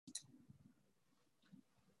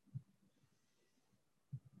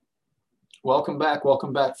Welcome back,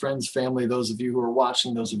 friends, family, those of you who are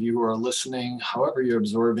watching, those of you who are listening, however you're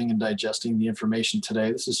absorbing and digesting the information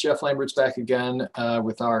today. This is Jeff Lamberts back again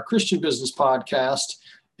with our Christian Business Podcast.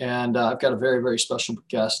 And I've got a very, very special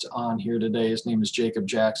guest on here today. His name is Jacob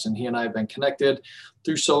Jackson. He and I have been connected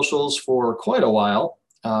through socials for quite a while.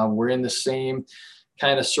 We're in the same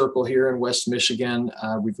kind of circle here in West Michigan.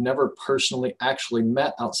 We've never personally actually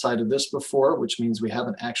met outside of this before, which means we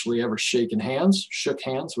haven't actually ever shook hands,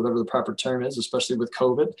 whatever the proper term is, especially with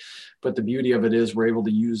COVID. But the beauty of it is we're able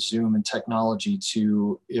to use Zoom and technology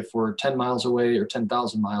to, if we're 10 miles away or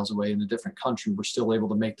 10,000 miles away in a different country, we're still able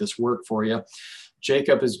to make this work for you.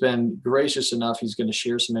 Jacob has been gracious enough. He's going to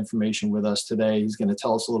share some information with us today. He's going to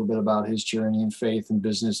tell us a little bit about his journey in faith and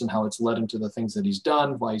business and how it's led him to the things that he's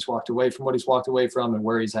done, why he's walked away from what he's walked away from, and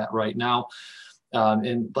where he's at right now.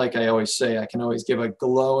 And like I always say, I can always give a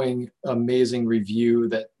glowing, amazing review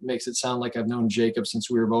that makes it sound like I've known Jacob since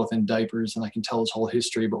we were both in diapers and I can tell his whole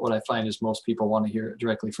history. But what I find is most people want to hear it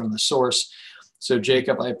directly from the source. So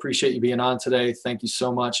Jacob, I appreciate you being on today. Thank you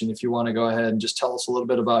so much. And if you want to go ahead and just tell us a little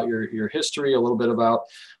bit about your history, a little bit about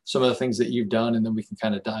some of the things that you've done, and then we can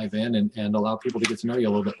kind of dive in and allow people to get to know you a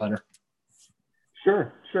little bit better.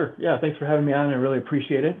 Sure. Yeah, thanks for having me on. I really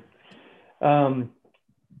appreciate it.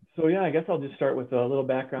 So yeah, I guess I'll just start with a little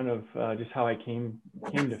background of just how I came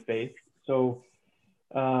to faith. So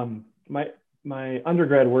my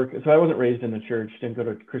undergrad work, so I wasn't raised in the church, didn't go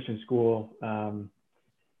to Christian school,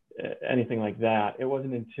 anything like that. It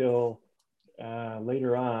wasn't until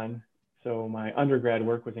later on. So my undergrad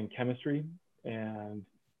work was in chemistry, and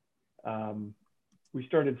we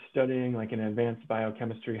started studying like in advanced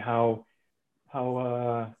biochemistry how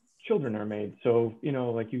children are made. So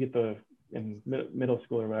like you get in middle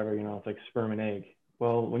school or whatever, it's like sperm and egg.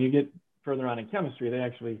 Well, when you get further on in chemistry, they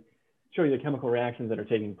actually show you the chemical reactions that are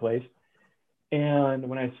taking place. And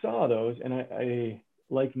when I saw those, and I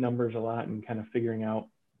like numbers a lot and kind of figuring out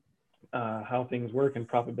how things work and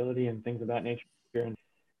probability and things of that nature. And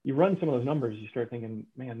you run some of those numbers, you start thinking,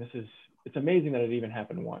 man, it's amazing that it even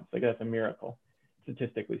happened once. Like that's a miracle,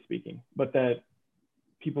 statistically speaking. But that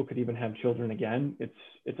people could even have children again,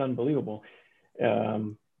 it's unbelievable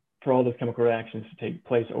for all those chemical reactions to take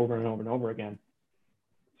place over and over and over again.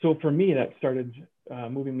 So for me, that started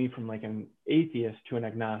moving me from like an atheist to an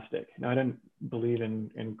agnostic. Now I didn't believe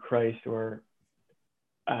in Christ or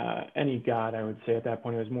any God, I would say at that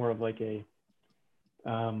point. It was more of like a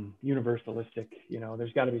universalistic,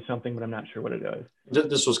 there's got to be something, but I'm not sure what it is.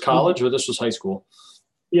 This was college or this was high school?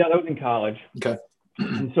 Yeah, that was in college. Okay.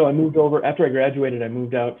 And so I moved over, after I graduated, I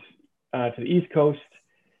moved out to the East Coast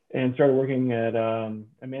and started working at,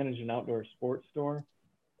 I managed an outdoor sports store,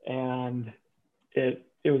 and it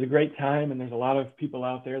was a great time. And there's a lot of people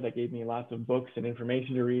out there that gave me lots of books and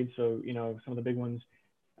information to read. So, some of the big ones,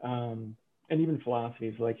 and even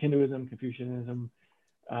philosophies like Hinduism, Confucianism,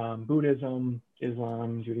 Buddhism,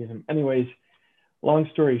 Islam, Judaism. Anyways, long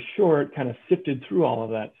story short, kind of sifted through all of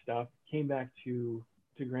that stuff, came back to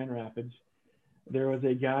Grand Rapids. There was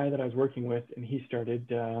a guy that I was working with, and he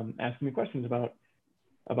started asking me questions about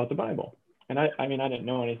the Bible. And I didn't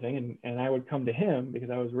know anything, and I would come to him because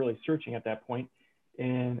I was really searching at that point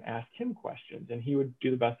and ask him questions, and he would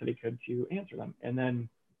do the best that he could to answer them. And then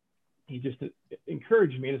he just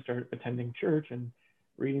encouraged me to start attending church and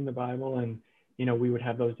reading the Bible, and we would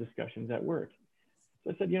have those discussions at work.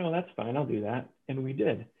 So I said, that's fine, I'll do that, and we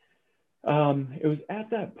did. It was at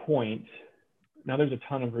that point. Now there's a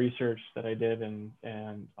ton of research that I did and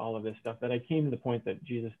all of this stuff that I came to the point that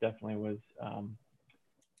Jesus definitely was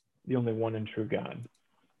the only one and true God.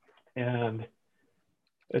 And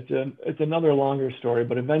it's another longer story,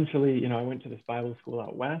 but eventually, I went to this Bible school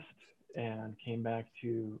out west and came back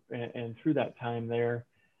and through that time there,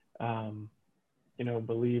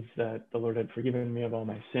 believed that the Lord had forgiven me of all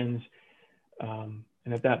my sins.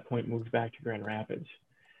 And at that point moved back to Grand Rapids.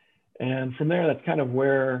 And from there, that's kind of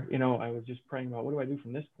where, I was just praying about, what do I do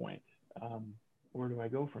from this point? Where do I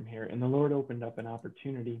go from here? And the Lord opened up an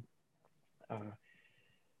opportunity.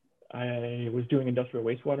 I was doing industrial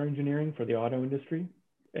wastewater engineering for the auto industry,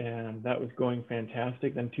 and that was going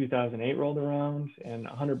fantastic. Then 2008 rolled around, and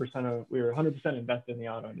we were 100% invested in the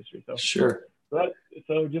auto industry. So sure.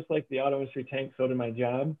 So just like the auto industry tanked, so did my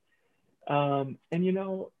job. And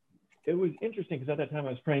it was interesting because at that time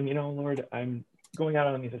I was praying, Lord, I'm going out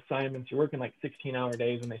on these assignments. You're working like 16-hour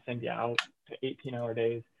days, and they send you out to 18-hour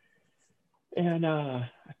days. And I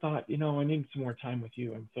thought, I need some more time with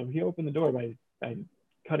you. And so he opened the door by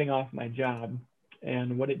cutting off my job.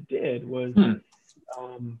 And what it did was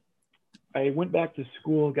I went back to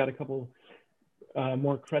school, got a couple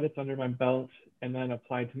more credits under my belt, and then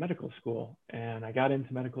applied to medical school. And I got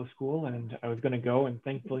into medical school, and I was going to go. And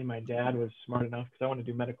thankfully, my dad was smart enough, because I want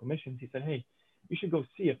to do medical missions. He said, "Hey, you should go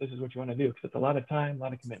see if this is what you want to do, because it's a lot of time, a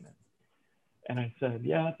lot of commitment." And I said,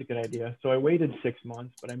 "Yeah, that's a good idea." So I waited 6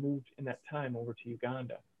 months, but I moved in that time over to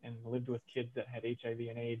Uganda and lived with kids that had HIV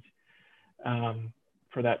and AIDS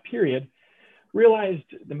for that period. Realized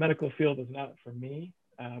the medical field was not for me,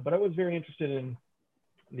 but I was very interested in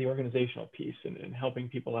the organizational piece and helping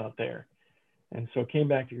people out there. And so came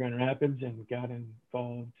back to Grand Rapids and got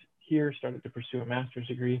involved here, started to pursue a master's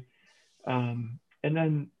degree. And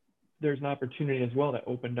then there's an opportunity as well that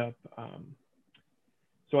opened up.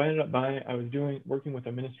 So I ended up working with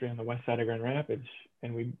a ministry on the west side of Grand Rapids,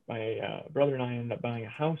 and my brother and I ended up buying a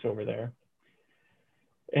house over there.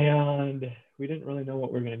 And we didn't really know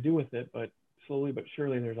what we were going to do with it, but slowly but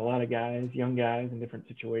surely, there's a lot of guys, young guys in different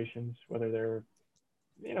situations, whether they're,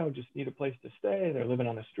 just need a place to stay, they're living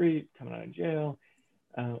on the street, coming out of jail,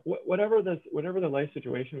 whatever the life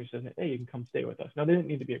situation, we said, "Hey, you can come stay with us." Now, they didn't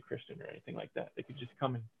need to be a Christian or anything like that. They could just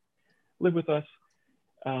come and live with us.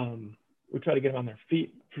 We try to get them on their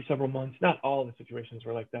feet for several months. Not all the situations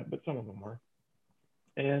were like that, but some of them were.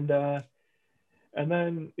 And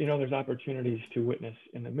then, there's opportunities to witness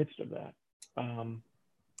in the midst of that.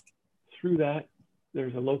 Through that,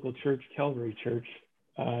 there's a local church, Calvary Church,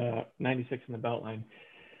 96 in the Beltline.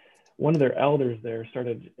 One of their elders there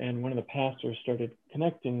and one of the pastors started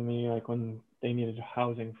connecting me, like when they needed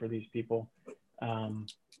housing for these people,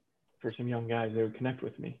 for some young guys, they would connect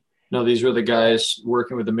with me. No, these were the guys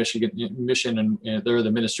working with the mission, and they're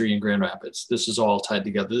the ministry in Grand Rapids. This is all tied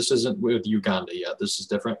together. This isn't with Uganda yet. This is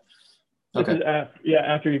different. Okay. This is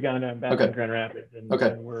after Uganda, I'm back in Grand Rapids, and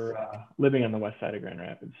we're living on the west side of Grand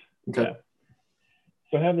Rapids. Okay. Yeah.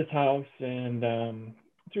 So I have this house, and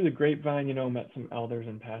through the grapevine, met some elders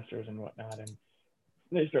and pastors and whatnot, and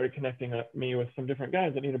they started connecting me with some different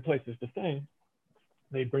guys that needed places to stay.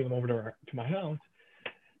 They'd bring them over to my house,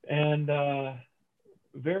 and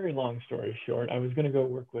very long story short, I was going to go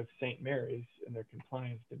work with St. Mary's in their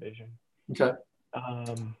compliance division. Okay.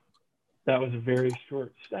 That was a very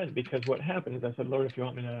short stint, because what happened is I said, "Lord, if you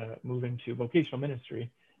want me to move into vocational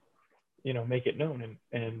ministry, make it known."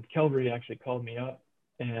 And Calvary actually called me up,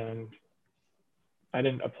 and I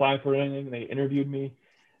didn't apply for anything. They interviewed me,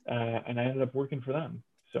 and I ended up working for them.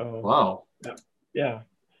 So wow. Yeah,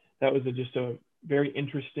 that was just a very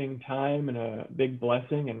interesting time and a big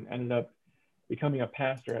blessing, and ended up becoming a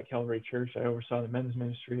pastor at Calvary Church. I oversaw the men's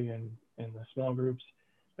ministry and the small groups,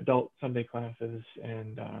 adult Sunday classes,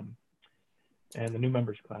 and the new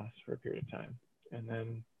members class for a period of time. And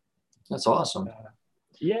then that's awesome.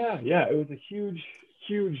 It was a huge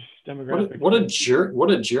demographic.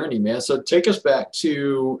 What a journey, man. So take us back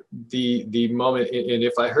to the moment, and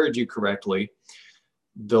if I heard you correctly,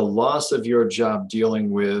 the loss of your job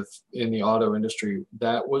dealing with in the auto industry,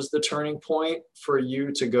 that was the turning point for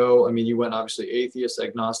you to go. I mean, you went obviously atheist,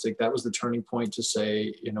 agnostic. That was the turning point to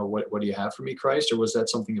say, what do you have for me, Christ? Or was that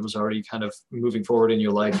something that was already kind of moving forward in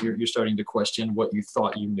your life? You're starting to question what you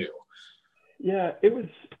thought you knew. Yeah, it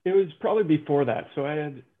was probably before that. So I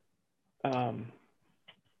had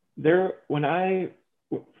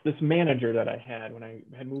this manager that I had when I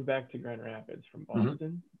had moved back to Grand Rapids from Boston.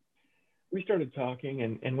 Mm-hmm. We started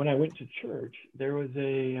talking, and when I went to church, there was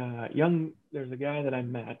a guy that I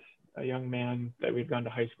met, a young man that I'd gone to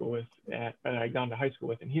high school with,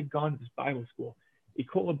 and he had gone to this Bible school,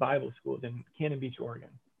 Ecola Bible School in Cannon Beach, Oregon.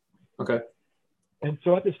 Okay. And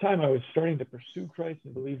so at this time, I was starting to pursue Christ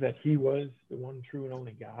and believe that he was the one true and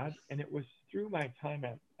only God. And it was through my time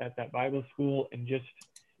at that Bible school, and just,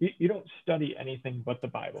 you don't study anything but the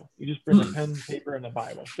Bible. You just bring a pen, paper, and the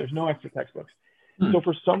Bible. There's no extra textbooks. So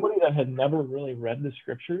for somebody that had never really read the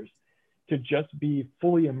scriptures, to just be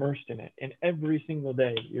fully immersed in it, and every single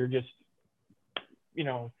day you're just,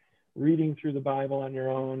 reading through the Bible on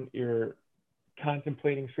your own, you're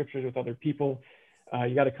contemplating scriptures with other people,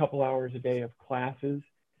 you got a couple hours a day of classes,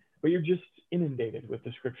 but you're just inundated with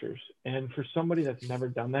the scriptures. And for somebody that's never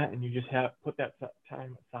done that, and you just have put that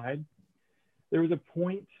time aside, there was a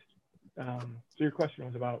point, so your question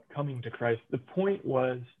was about coming to Christ. The point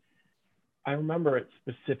was, I remember it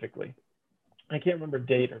specifically. I can't remember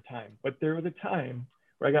date or time, but there was a time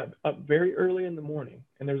where I got up very early in the morning,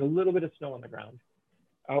 and there's a little bit of snow on the ground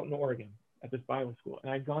out in Oregon at this Bible school.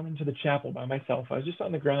 And I'd gone into the chapel by myself. I was just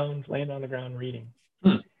on the ground, laying on the ground reading.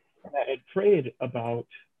 And I had prayed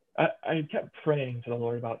I kept praying to the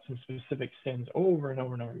Lord about some specific sins over and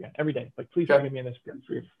over and over again, every day. Like, please forgive me in this.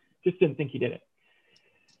 Just didn't think he did it.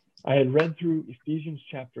 I had read through Ephesians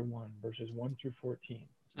chapter 1, verses 1 through 14.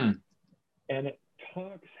 And it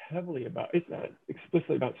talks heavily about, it's not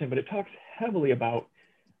explicitly about sin, but it talks heavily about,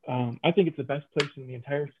 I think it's the best place in the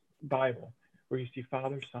entire Bible where you see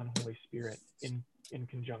Father, Son, Holy Spirit in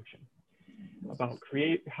conjunction, about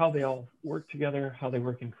how they all work together, how they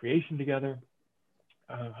work in creation together,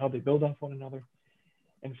 how they build off one another.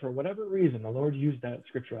 And for whatever reason, the Lord used that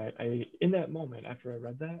scripture. I in that moment, after I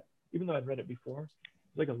read that, even though I'd read it before, it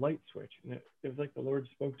was like a light switch. And it was like the Lord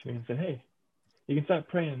spoke to me and said, hey, you can stop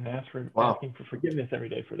praying and asking for forgiveness every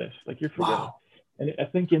day for this. Like, you're forgiven. Wow. And I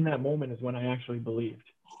think in that moment is when I actually believed.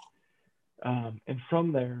 And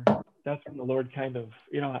from there, that's when the Lord kind of,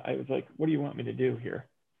 I was like, what do you want me to do here?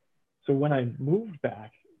 So when I moved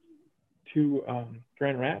back to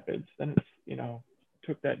Grand Rapids, then it's,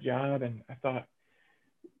 took that job, and I thought,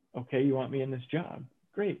 okay, you want me in this job?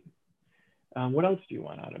 Great. What else do you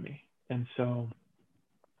want out of me? And so,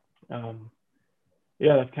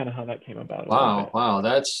 yeah, that's kind of how that came about. Wow.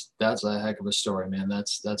 That's a heck of a story, man.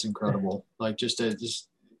 That's incredible. Like just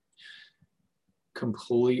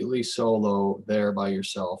completely solo there by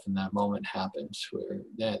yourself, and that moment happens where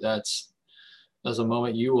that's a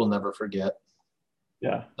moment you will never forget.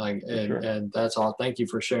 Yeah. And that's all. Thank you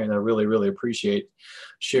for sharing that. I really, really appreciate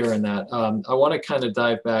sharing that. I want to kind of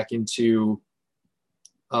dive back into,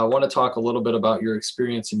 I want to talk a little bit about your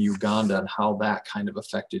experience in Uganda and how that kind of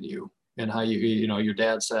affected you, and how your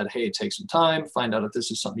dad said, hey, take some time, find out if this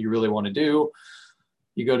is something you really want to do.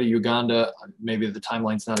 You go to Uganda. Maybe the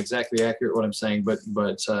timeline's not exactly accurate what I'm saying,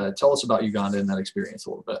 but tell us about Uganda and that experience a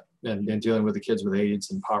little bit, and dealing with the kids with AIDS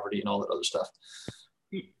and poverty and all that other stuff.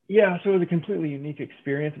 Yeah, so it was a completely unique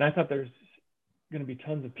experience, and I thought there's going to be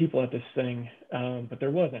tons of people at this thing, but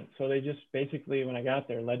there wasn't. So they just basically, when I got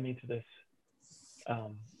there, led me to this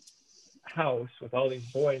house with all these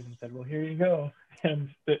boys and said, well, here you go. And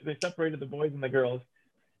they separated the boys and the girls.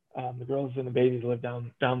 The girls and the babies lived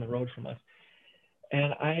down the road from us.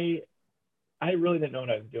 And I really didn't know what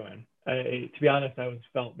I was doing. To be honest, I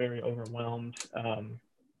felt very overwhelmed.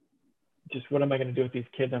 Just what am I going to do with these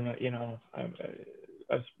kids?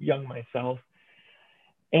 I was young myself,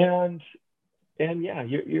 and yeah,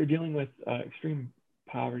 you're dealing with extreme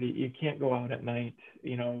poverty. You can't go out at night.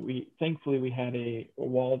 Thankfully we had a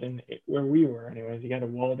walled-in, where we were anyways. You got a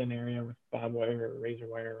walled-in area with barbed wire or razor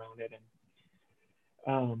wire around it,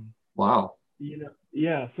 and wow.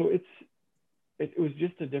 Yeah. So it was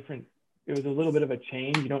just it was a little bit of a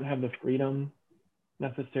change. You don't have the freedom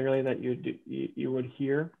necessarily that you would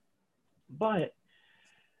hear, but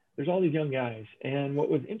there's all these young guys. And what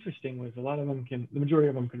was interesting was the majority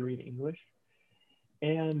of them can read English.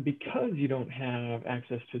 And because you don't have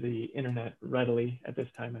access to the internet readily at this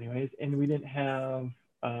time anyways, and we didn't have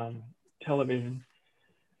television,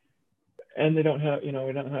 and we don't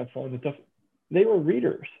have phones and stuff, they were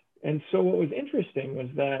readers. And so what was interesting was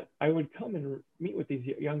that I would come and meet with these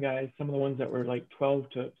young guys, some of the ones that were like 12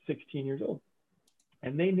 to 16 years old,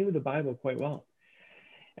 and they knew the Bible quite well.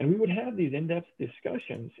 And we would have these in-depth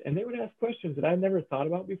discussions, and they would ask questions that I'd never thought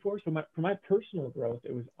about before. So for my personal growth,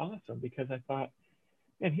 it was awesome, because I thought,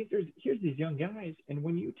 man, here's these young guys, and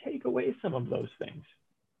when you take away some of those things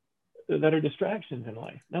that are distractions in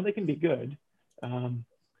life, now they can be good,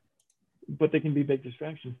 but they can be big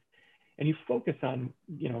distractions, and you focus on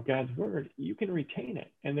God's word, you can retain it.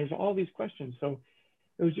 And there's all these questions. So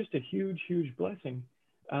it was just a huge, huge blessing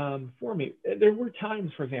for me. There were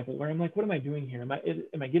times, for example, where I'm like, what am I doing here? Am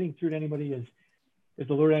I getting through to anybody? Is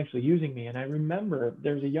the Lord actually using me? And I remember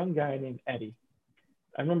there's a young guy named Eddie.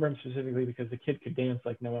 I remember him specifically because the kid could dance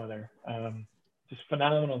like no other. Just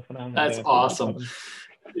phenomenal. That's dancer. awesome.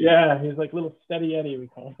 Yeah, he's like little steady Eddie, we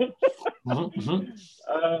call him.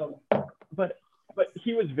 Mm-hmm. But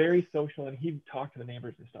he was very social, and he'd talk to the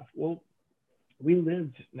neighbors and stuff. Well, we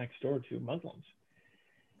lived next door to Muslims.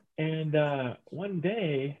 And one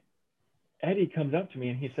day, Eddie comes up to me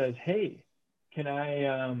and he says, hey, can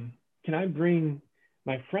I bring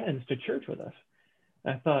my friends to church with us?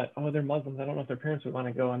 And I thought, oh, they're Muslims. I don't know if their parents would want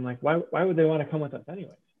to go. I'm like, why would they want to come with us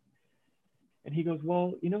anyways? And he goes,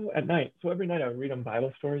 well, at night. So every night I would read them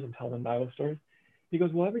Bible stories and tell them Bible stories. He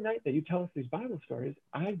goes, well, every night that you tell us these Bible stories,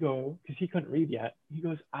 I go, because he couldn't read yet. He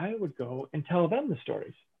goes, I would go and tell them the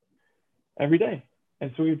stories every day.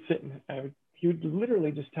 And so we would sit and he would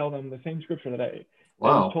literally just tell them the same scripture that I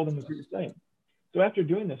just told them the previous day. So after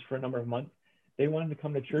doing this for a number of months, they wanted to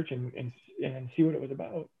come to church and see what it was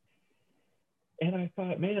about. And I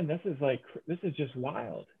thought, man, this is just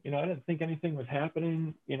wild. I didn't think anything was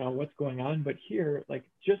happening, what's going on. But here, like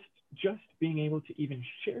just being able to even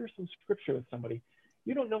share some scripture with somebody,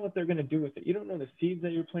 you don't know what they're going to do with it. You don't know the seeds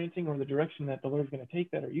that you're planting or the direction that the Lord's going to take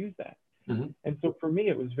that or use that. Mm-hmm. And so for me,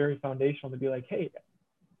 it was very foundational to be like, hey,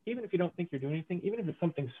 even if you don't think you're doing anything, even if it's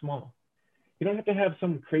something small, you don't have to have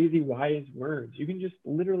some crazy wise words. You can just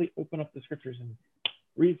literally open up the scriptures and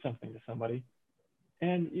read something to somebody,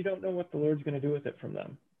 and you don't know what the Lord's going to do with it from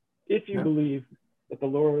them. If you believe that the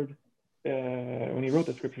Lord, when he wrote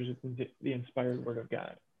the scriptures, it's the inspired word of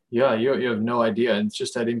God. Yeah, you have no idea. And it's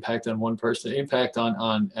just that impact on one person, impact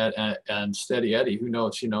on Steady Eddie. Who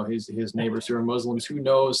knows, his neighbors who are Muslims, who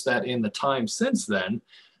knows that in the time since then,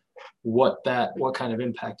 what kind of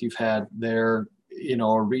impact you've had there,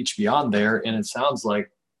 or reach beyond there. And it sounds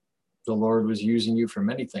like the Lord was using you for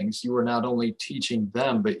many things. You were not only teaching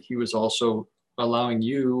them, but he was also allowing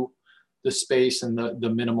you the space and the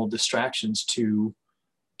minimal distractions to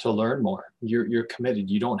learn more. You're committed.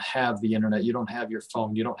 You don't have the internet. You don't have your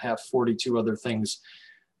phone. You don't have 42 other things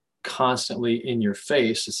constantly in your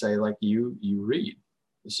face to say, like, you read.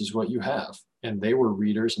 This is what you have. And they were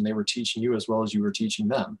readers, and they were teaching you as well as you were teaching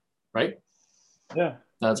them. Right? Yeah.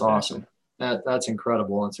 That's awesome. That's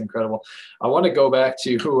incredible. That's incredible. I want to go back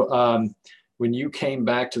to when you came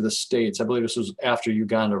back to the States. I believe this was after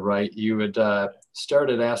Uganda, right? You had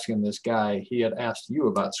started asking this guy. He had asked you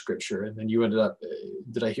about scripture, and then you ended up,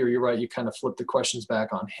 did I hear you right? You kind of flipped the questions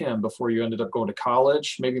back on him before you ended up going to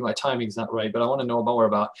college. Maybe my timing's not right, but I want to know more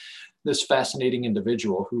about this fascinating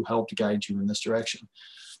individual who helped guide you in this direction.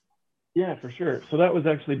 Yeah, for sure. So that was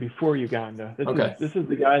actually before Uganda. This is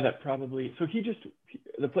the guy that probably, so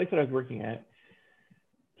the place that I was working at,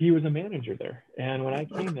 he was a manager there. And when I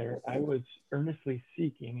came there, I was earnestly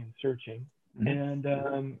seeking and searching. Mm-hmm.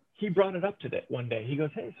 And he brought it up to that one day. He goes,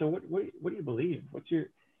 "Hey, so what do you believe? What's your,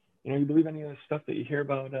 you believe any of the stuff that you hear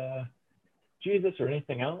about Jesus or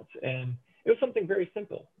anything else?" And it was something very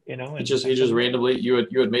simple, And he just randomly, you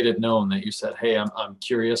had made it known that you said, "Hey, I'm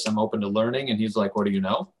curious, I'm open to learning," and he's like, "What do you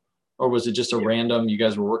know?" Or was it just a random, you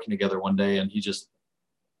guys were working together one day and he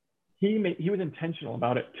was intentional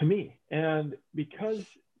about it to me. And because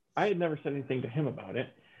I had never said anything to him about it,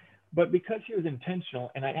 but because he was intentional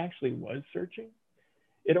and I actually was searching,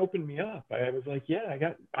 it opened me up. I was like, yeah,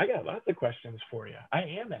 I got lots of questions for you. I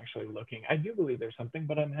am actually looking. I do believe there's something,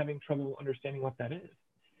 but I'm having trouble understanding what that is.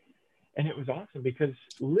 And it was awesome because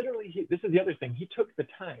literally, this is the other thing. He took the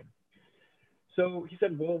time. So he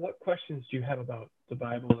said, "Well, what questions do you have about the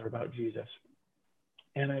Bible or about Jesus?"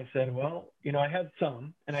 And I said, "Well, I had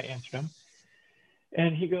some," and I answered them.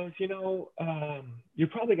 And he goes, "You're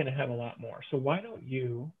probably going to have a lot more. So why don't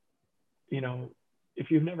you, if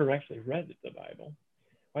you've never actually read the Bible,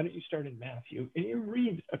 why don't you start in Matthew and you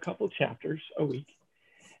read a couple chapters a week?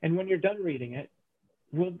 And when you're done reading it,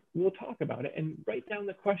 we'll talk about it and write down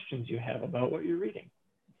the questions you have about what you're reading."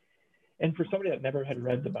 And for somebody that never had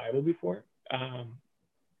read the Bible before,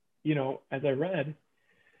 as I read,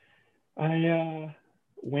 I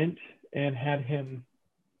went and had him,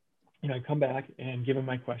 come back and give him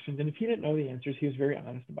my questions. And if he didn't know the answers, he was very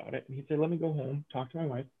honest about it. And he said, "Let me go home, talk to my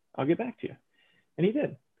wife. I'll get back to you." And he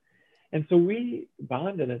did. And so we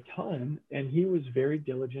bonded a ton, and he was very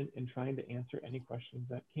diligent in trying to answer any questions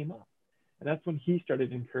that came up. And that's when he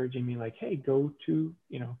started encouraging me, like, "Hey, go to,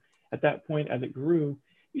 at that point, as it grew,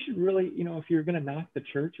 you should really, if you're going to knock the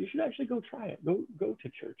church, you should actually go try it. Go to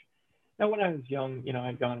church." Now, when I was young,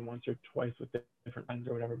 I'd gone once or twice with different friends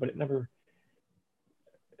or whatever, but it never,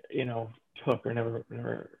 took or never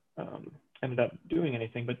ended up doing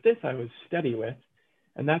anything. But this I was steady with.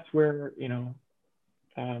 And that's where,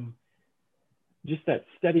 just that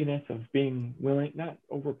steadiness of being willing, not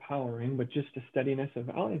overpowering, but just a steadiness of,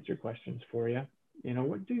 "I'll answer questions for you.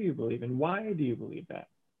 What do you believe and why do you believe that?"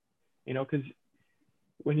 Because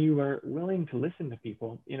when you are willing to listen to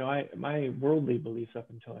people, my worldly beliefs up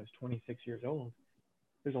until I was 26 years old,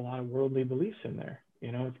 there's a lot of worldly beliefs in there.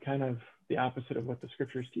 It's kind of the opposite of what the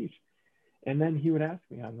scriptures teach. And then he would ask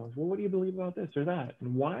me on those, "Well, what do you believe about this or that?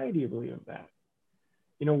 And why do you believe that?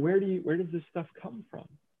 Where does this stuff come from?"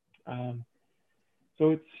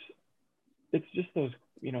 So it's just those,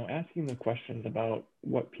 asking the questions about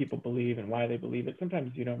what people believe and why they believe it.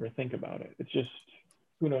 Sometimes you don't ever think about it. It's just,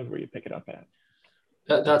 who knows where you pick it up at.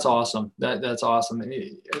 That's awesome. That's awesome.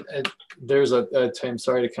 There's a time,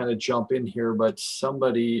 sorry to kind of jump in here, but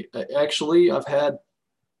somebody, actually, I've had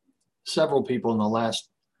several people in the last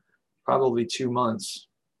probably 2 months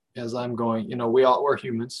as I'm going, we're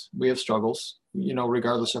humans. We have struggles,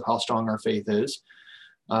 regardless of how strong our faith is.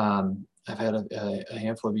 I've had a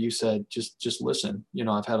handful of you said, just listen.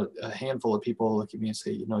 I've had a handful of people look at me and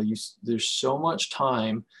say, there's so much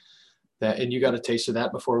time that, and you got a taste of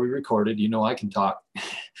that before we recorded, I can talk.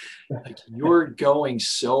 Like, you're going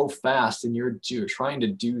so fast and you're trying to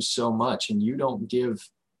do so much, and you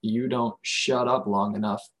don't shut up long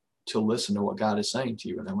enough to listen to what God is saying to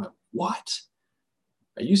you. And I went, "What?"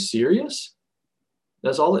 Are you serious?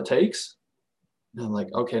 That's all it takes? And I'm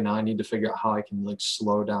like, okay, now I need to figure out how I can like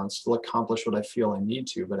slow down, still accomplish what I feel I need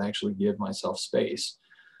to, but actually give myself space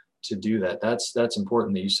to do that. That's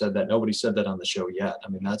important that you said that. Nobody said that on the show yet. I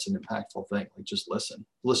mean, that's an impactful thing. Like just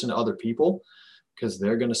listen to other people, because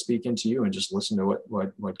they're going to speak into you, and just listen to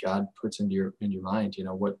what God puts into your mind. You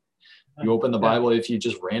know, what you open the Bible, if you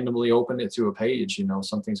just randomly open it to a page, you know,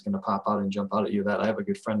 something's going to pop out and jump out at you. That I have a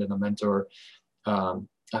good friend and a mentor.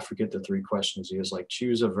 I forget the 3 questions. He was like,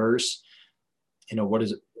 choose a verse. You know, what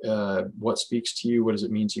is it? What speaks to you? What does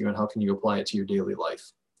it mean to you? And how can you apply it to your daily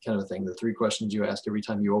life? Kind of a thing. The 3 questions you ask every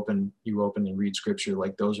time you open and read scripture.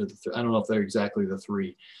 Like those are I don't know if they're exactly the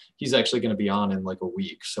 3. He's actually going to be on in like a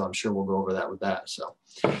week, so I'm sure we'll go over that with that. So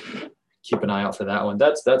keep an eye out for that one.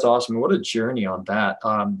 That's awesome. What a journey on that.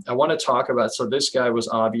 I want to talk about, so this guy was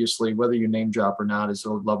obviously, whether you name drop or not, is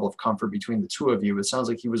a level of comfort between the 2 of you. It sounds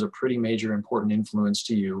like he was a pretty major, important influence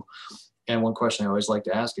to you. And one question I always like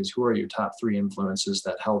to ask is, who are your top 3 influences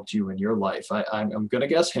that helped you in your life? I'm going to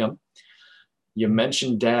guess him. You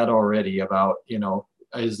mentioned Dad already about, you know,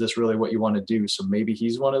 is this really what you want to do? So maybe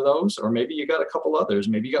he's one of those, or maybe you got a couple others.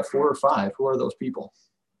 Maybe you got 4 or 5. Who are those people?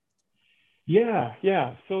 Yeah.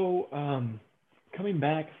 So coming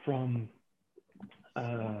back from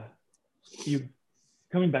the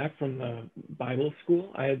Bible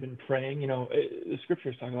school, I had been praying. You know, the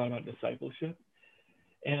scriptures talk a lot about discipleship,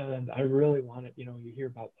 and I really wanted, you know, you hear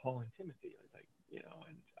about Paul and Timothy, like, you know,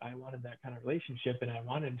 and I wanted that kind of relationship, and I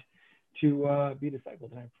wanted to be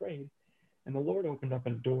discipled, and I prayed, and the Lord opened up a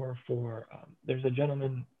door for. There's a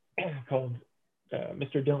gentleman called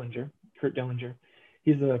Mr. Dillinger, Kurt Dillinger.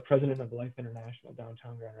 He's the president of Life International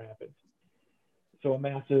downtown Grand Rapids. So a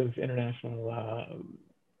massive international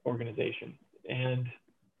organization. And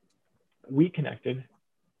we connected,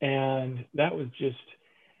 and that was a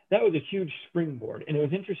huge springboard. And it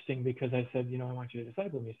was interesting because I said, you know, I want you to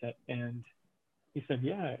disciple me. And he said,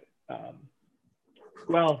 yeah.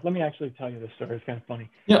 Well, let me actually tell you this story. It's kind of funny.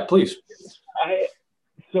 Yeah, please.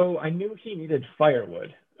 So I knew he needed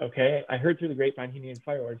firewood. Okay. I heard through the grapevine he needed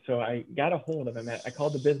firewood. So I got a hold of him. I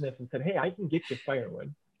called the business and said, hey, I can get you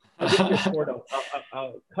firewood. I'll get you a cord.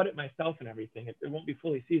 I'll cut it myself and everything. It won't be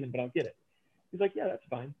fully seasoned, but I'll get it. He's like, yeah, that's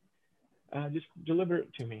fine. Just deliver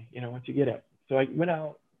it to me, you know, once you get it. So I went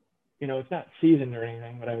out, you know, it's not seasoned or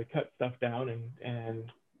anything, but I would cut stuff down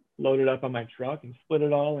and load it up on my truck and split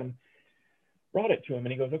it all and brought it to him.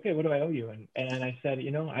 And he goes, okay, what do I owe you? And I said, you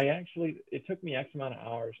know, it took me X amount of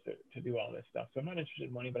hours to do all this stuff. So I'm not interested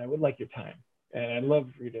in money, but I would like your time. And I'd love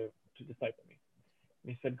for you to disciple me.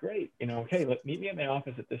 And he said, great, you know, okay, meet me at my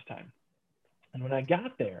office at this time. And when I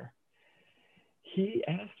got there, he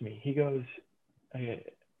asked me, he goes,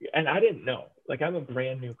 and I didn't know, like, I'm a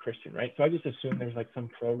brand new Christian, right? So I just assumed there's like some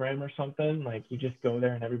program or something, like you just go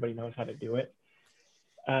there and everybody knows how to do it.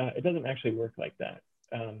 It doesn't actually work like that,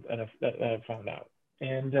 that I've found out.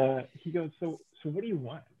 And he goes, so what do you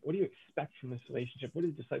want? What do you expect from this relationship? What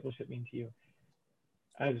does discipleship mean to you?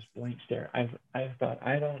 I just blank stare. I thought,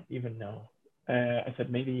 I don't even know. I said,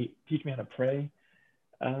 maybe teach me how to pray.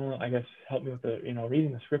 I guess help me with the, you know,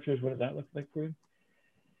 reading the scriptures. What does that look like for you?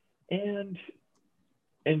 And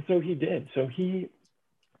so he did. So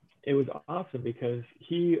it was awesome because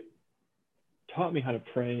he taught me how to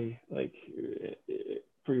pray, like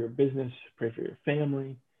for your business, pray for your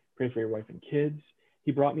family, pray for your wife and kids.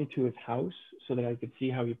 He brought me to his house so that I could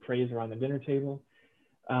see how he prays around the dinner table.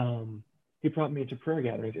 He brought me to prayer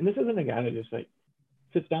gatherings. And this isn't a guy that just like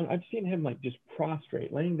sits down. I've seen him like just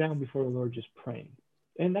prostrate, laying down before the Lord, just praying.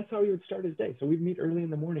 And that's how he would start his day. So we'd meet early in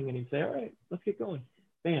the morning and he'd say, all right, let's get going.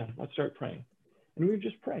 Bam, let's start praying. And we would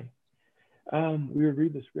just pray. We would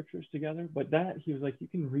read the scriptures together, but he was like, you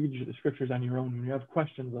can read the scriptures on your own. When you have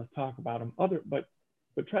questions, let's talk about them.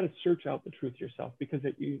 But try to search out the truth yourself, because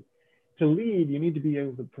to lead, you need to be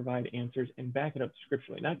able to provide answers and back it up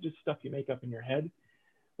scripturally, not just stuff you make up in your head,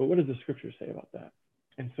 but what does the scripture say about that?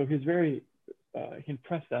 And so he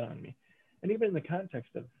impressed that on me. And even in the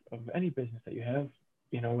context of any business that you have,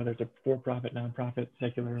 you know, whether it's a for-profit, nonprofit,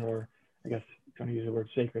 secular, or I guess I'm trying to use the word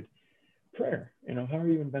sacred, prayer, you know, how are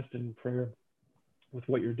you invested in prayer with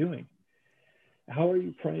what you're doing? How are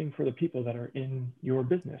you praying for the people that are in your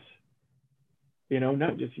business? You know,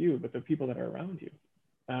 not just you, but the people that are around you.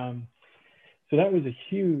 So that was a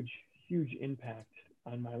huge, huge impact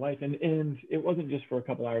on my life. And it wasn't just for a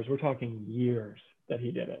couple hours. We're talking years that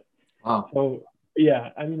he did it. Wow. So yeah,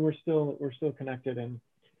 I mean, we're still connected, and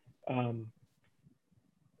I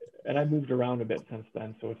moved around a bit since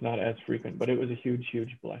then, so it's not as frequent, but it was a huge,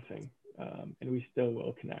 huge blessing. And we still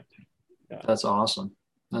will connect. That's awesome.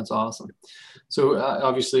 That's awesome. So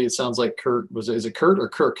obviously, it sounds like Kurt was. Is it Kurt or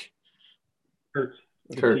Kirk? Kurt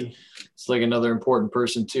with a Kurt. T. It's like another important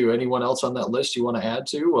person too. Anyone else on that list you want to add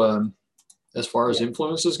to as far as Yeah.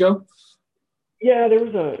 influences go? Yeah, there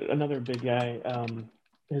was another big guy.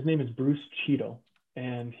 His name is Bruce Cheadle,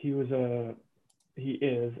 and he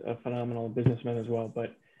is a phenomenal businessman as well,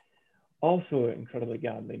 but also an incredibly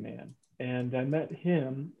godly man. And I met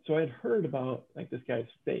him, so I had heard about like this guy's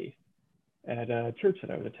faith at a church that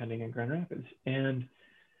I was attending in Grand Rapids, and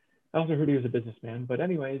I also heard he was a businessman. But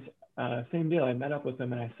anyways, same deal. I met up with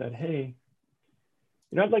him and I said, hey,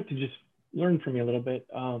 I'd like to just learn from you a little bit.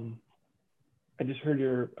 I just heard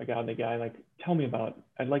you're a godly guy. Like, tell me about.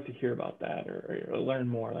 I'd like to hear about that or learn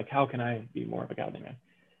more. Like, how can I be more of a godly man?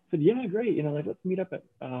 I said, yeah, great. Like let's meet up at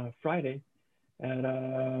Friday at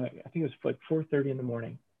I think it was like 4:30 in the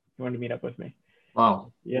morning. He wanted to meet up with me.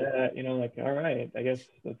 Wow. Yeah, like all right, I guess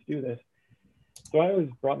let's do this. So I always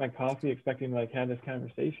brought my coffee, expecting to like have this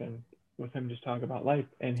conversation with him, just talk about life.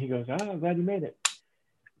 And he goes, "Oh, I'm glad you made it."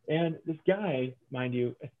 And this guy, mind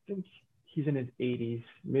you, I think he's in his 80s,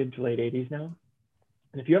 mid to late 80s now.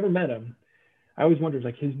 And if you ever met him, I always wondered,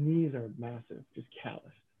 like, his knees are massive, just calloused.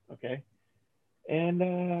 Okay. And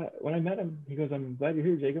when I met him, he goes, "I'm glad you're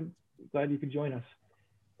here, Jacob. Glad you could join us."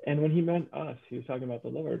 And when he met us, he was talking about the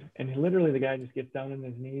Lord. And literally, the guy just gets down on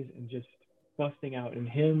his knees and just busting out in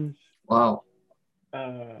hymns. Wow.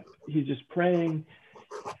 He's just praying.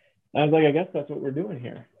 I was like, I guess that's what we're doing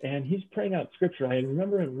here. And he's praying out scripture. I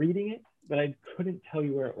remember him reading it, but I couldn't tell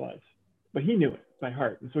you where it was. But he knew it by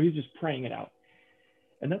heart. And so he's just praying it out.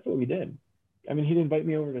 And that's what we did. I mean, he'd invite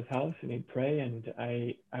me over to his house and he'd pray. And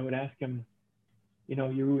I would ask him, you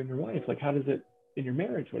and your wife, like, how does it in your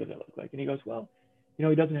marriage? What does it look like? And he goes, well,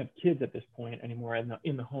 he doesn't have kids at this point anymore in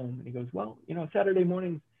the home. And he goes, well, Saturday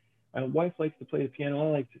mornings, my wife likes to play the piano.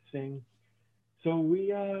 I like to sing. So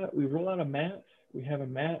we roll out a mat. We have a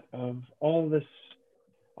mat of all the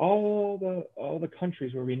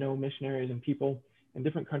countries where we know missionaries and people in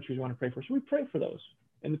different countries want to pray for. So we pray for those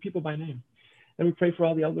and the people by name. And we pray for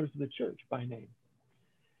all the elders of the church by name.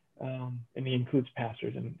 And he includes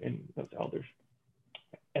pastors and those elders.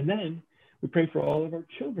 And then we pray for all of our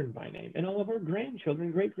children by name and all of our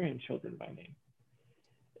grandchildren, great-grandchildren by name.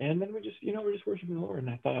 And then we're just worshiping the Lord. And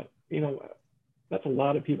I thought, that's a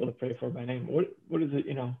lot of people to pray for by name. What is it,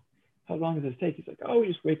 how long does this take? He's like, oh, we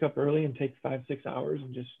just wake up early and take 5-6 hours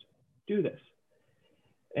and just do this.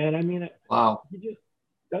 And I mean, wow,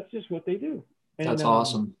 that's just what they do. And, that's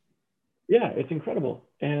awesome. Yeah, it's incredible.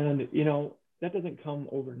 And, that doesn't come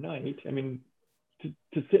overnight. I mean, to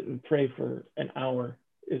sit and pray for an hour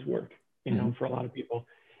is work, for a lot of people,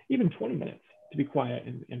 even 20 minutes to be quiet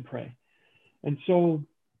and pray. And so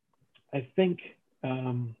I think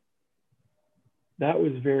that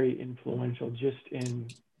was very influential, just in,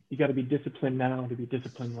 you got to be disciplined now to be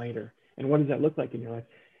disciplined later. And what does that look like in your life?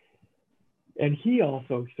 And he owned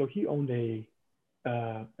a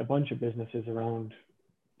bunch of businesses around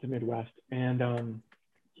the Midwest. And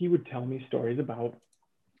he would tell me stories about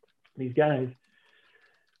these guys.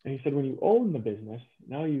 And he said, when you own the business,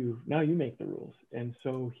 now you make the rules. And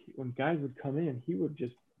so when guys would come in, he would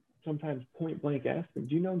just sometimes point blank ask them,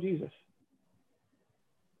 do you know Jesus?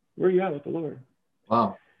 Where are you at with the Lord?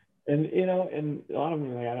 Wow. And, and a lot of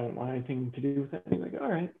them are like, I don't want anything to do with that. And he's like, all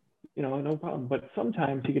right, no problem. But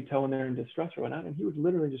sometimes he could tell when they're in distress or whatnot, and he would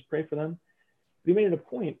literally just pray for them. But he made it a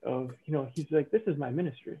point of, he's like, this is my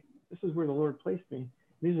ministry. This is where the Lord placed me.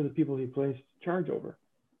 These are the people he placed charge over.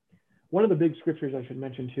 One of the big scriptures I should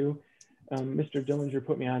mention too, Mr. Dillinger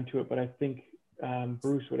put me onto it, but I think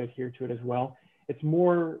Bruce would adhere to it as well. It's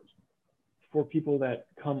more for people that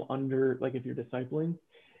come under, like if you're discipling,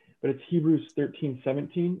 but it's Hebrews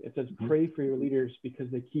 13:17. It says, pray for your leaders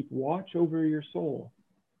because they keep watch over your soul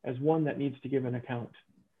as one that needs to give an account.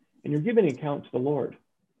 And you're giving an account to the Lord.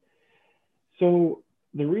 So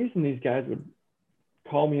the reason these guys would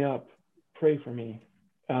call me up, pray for me,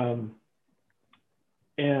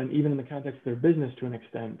 and even in the context of their business to an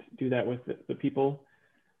extent, do that with the people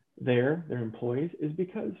there, their employees, is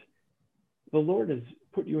because the Lord has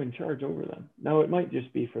put you in charge over them. Now, it might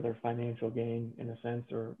just be for their financial gain in a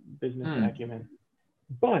sense, or business acumen.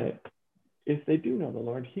 But if they do know the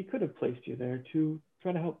Lord, he could have placed you there to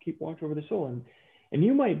try to help keep watch over the soul. And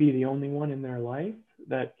you might be the only one in their life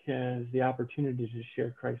that has the opportunity to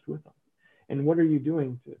share Christ with them. And what are you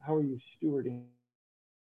doing? How are you stewarding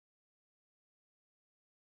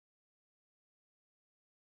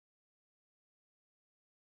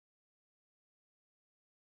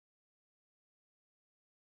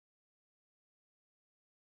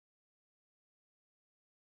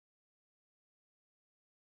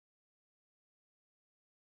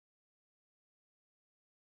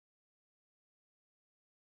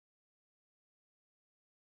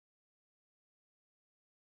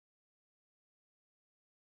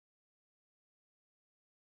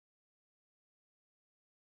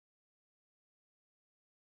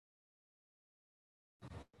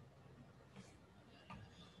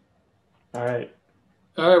All right.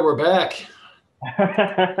 All right, we're back.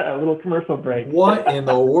 A little commercial break. What in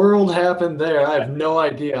the world happened there? I have no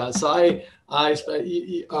idea. So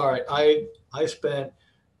all right. I spent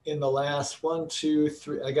in the last one, two,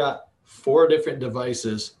 three. I got four different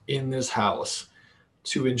devices in this house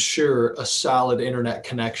to ensure a solid internet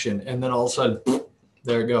connection, and then all of a sudden,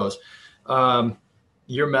 there it goes. Um,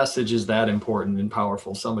 your message is that important and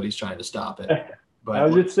powerful. Somebody's trying to stop it. I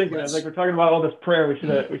But was just thinking, I was like, we're talking about all this prayer. We should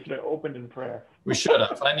have opened in prayer. we should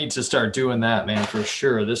have. I need to start doing that, man, for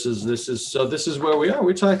sure. This is where we are.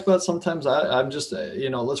 We talked about sometimes I'm just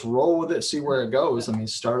let's roll with it, see where it goes. I mean,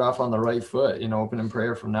 start off on the right foot, open in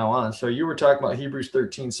prayer from now on. So you were talking about Hebrews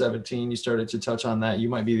 13:17. You started to touch on that. You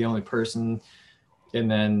might be the only person. And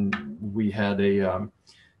then we had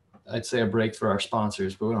I'd say a break for our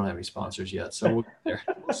sponsors, but we don't have any sponsors yet. So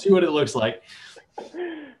we'll see what it looks like.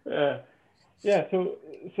 Yeah, so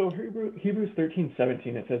Hebrews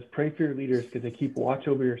 13:17, it says, pray for your leaders because they keep watch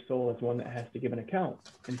over your soul as one that has to give an account.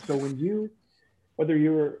 And so whether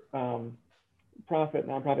you're prophet,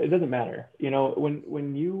 nonprofit, it doesn't matter.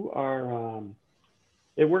 When you are,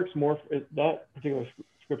 it works more, that particular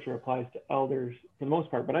scripture applies to elders for the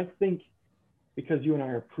most part. But I think because you and I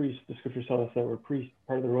are priests, the scripture tells us that we're priests,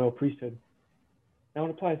 part of the royal priesthood. Now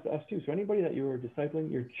it applies to us too. So anybody that you are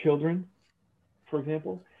discipling, your children, for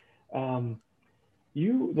example,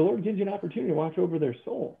 the Lord gives you an opportunity to watch over their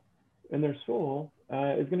soul, and their soul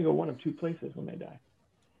is going to go one of two places when they die.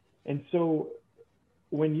 And so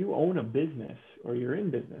when you own a business or you're in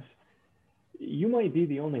business, you might be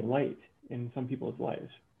the only light in some people's lives.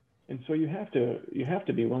 And so you have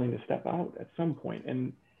to be willing to step out at some point.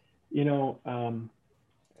 And,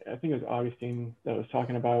 I think it was Augustine that was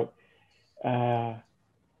talking about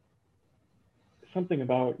something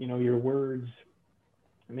about, your words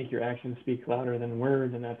make your actions speak louder than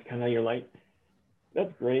words, and that's kind of your light.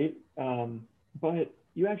 That's great, but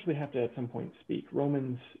you actually have to at some point speak.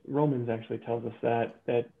 Romans actually tells us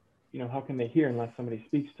that how can they hear unless somebody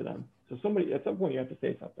speaks to them? So at some point you have to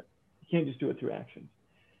say something. You can't just do it through actions.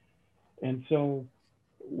 And so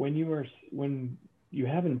when you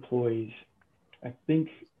have employees, I think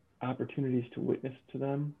opportunities to witness to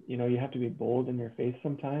them, you have to be bold in your faith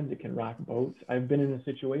sometimes. It can rock boats. I've been in a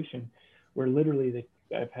situation where literally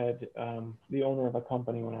I've had the owner of a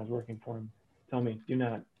company when I was working for him tell me, do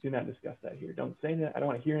not discuss that here. Don't say that. I don't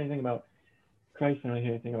want to hear anything about Christ. I don't want to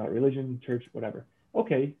hear anything about religion, church, whatever.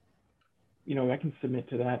 Okay, I can submit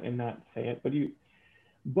to that and not say it.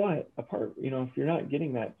 But apart, if you're not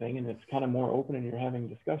getting that thing and it's kind of more open and you're having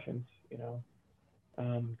discussions,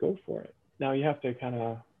 go for it. Now you have to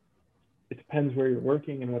it depends where you're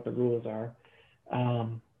working and what the rules are.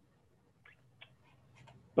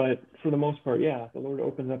 But for the most part, yeah, the Lord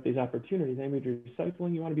opens up these opportunities. Anybody you're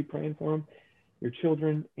discipling, you want to be praying for them, your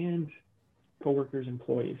children and coworkers,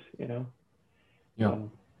 employees, Yeah,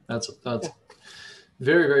 that's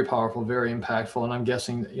very, very powerful, very impactful. And I'm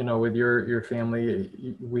guessing, with your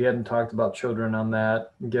family, we hadn't talked about children on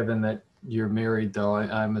that, given that you're married, though.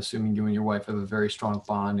 I'm assuming you and your wife have a very strong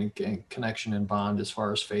bond and connection and bond as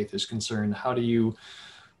far as faith is concerned. How do you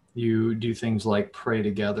do things like pray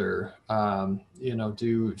together,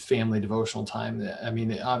 do family devotional time? I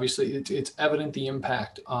mean, obviously it's evident the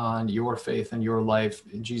impact on your faith and your life,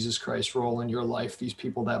 Jesus Christ's role in your life, these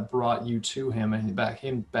people that brought you to him and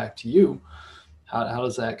him back to you. How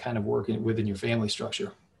does that kind of work within your family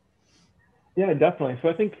structure? Yeah, definitely. So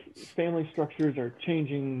I think family structures are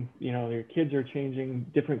changing, your kids are changing,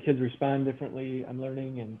 different kids respond differently, I'm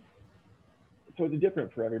learning. And so it's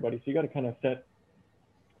different for everybody. So you got to kind of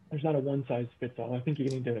there's not a one size fits all. I think you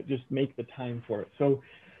need to just make the time for it. So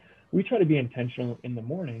we try to be intentional in the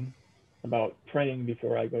morning about praying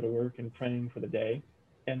before I go to work and praying for the day.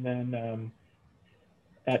 And then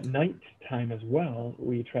at night time as well,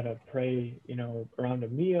 we try to pray, around a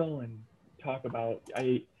meal and talk about,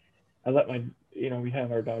 I let we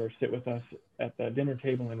have our daughter sit with us at the dinner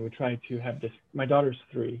table, and we try to have this. My daughter's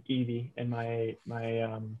 3, Evie, and my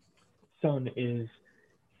son is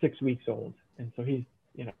 6 weeks old, and so he's,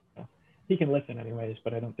 he can listen anyways,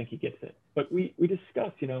 but I don't think he gets it. But we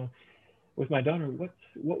discuss, with my daughter,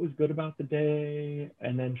 what was good about the day,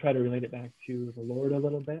 and then try to relate it back to the Lord a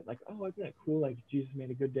little bit. Like, oh, isn't that cool? Like Jesus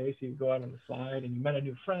made a good day, so you go out on the slide, and you met a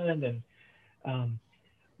new friend, and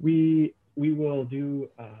we will do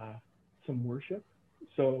some worship.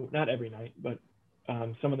 So not every night, but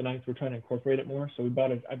some of the nights we're trying to incorporate it more. So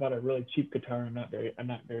I bought a really cheap guitar. I'm not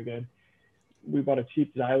very good. We bought a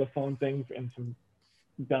cheap xylophone thing and some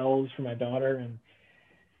bells for my daughter, and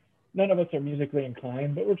none of us are musically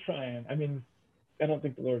inclined, but we're trying. I mean, I don't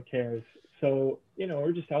think the Lord cares. So,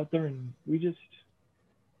 we're just out there and we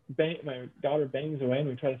my daughter bangs away, and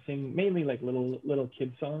we try to sing mainly like little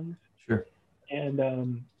kid songs. Sure. And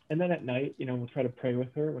then at night, you know, we'll try to pray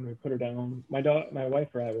with her when we put her down. My wife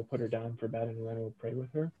or I will put her down for bed, and then we'll pray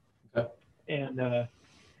with her. Okay.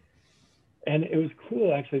 And it was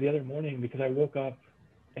cool actually the other morning, because I woke up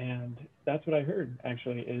and that's what I heard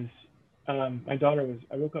actually is I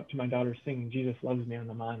woke up to my daughter singing "Jesus Loves Me" on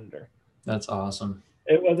the monitor. That's awesome.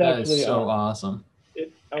 It was That is actually so awesome.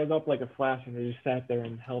 I was up like a flash, and I just sat there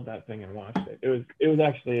and held that thing and watched it. It was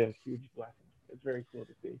actually a huge blessing. It's very cool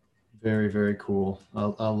to see. Very, very cool.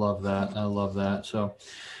 I love that. I love that. So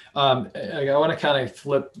I want to kind of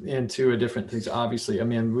flip into a different things. Obviously, I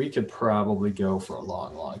mean, we could probably go for a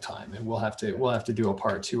long, long time, and we'll have to do a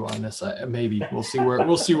part 2 on this. Maybe we'll see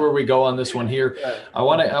where we go on this one here. I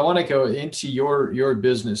want to go into your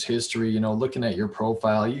business history. You know, looking at your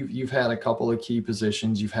profile, you've had a couple of key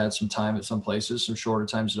positions. You've had some time at some places, some shorter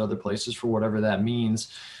times at other places, for whatever that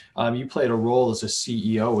means. You played a role as a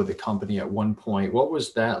CEO with the company at one point. What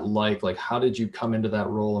was that like? Like, how did you come into that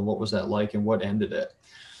role, and what was that like, and what ended it?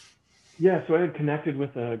 Yeah, so I had connected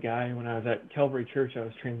with a guy when I was at Calvary Church. I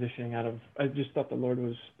was transitioning out of, I just thought the Lord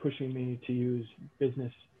was pushing me to use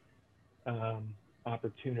business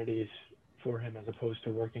opportunities for him as opposed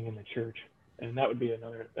to working in the church. And that'd be a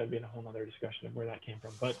whole other discussion of where that came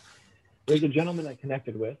from. But there's a gentleman I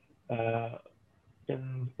connected with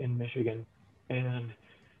in Michigan, and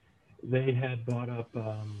they had bought up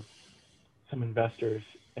some investors,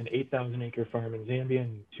 an 8,000 acre farm in Zambia,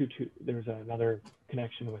 and there's another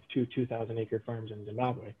connection with 2,000 acre farms in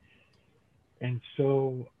Zimbabwe. And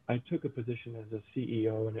so I took a position as a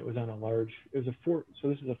CEO, and it was on so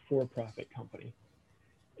this is a for-profit company.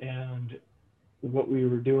 And what we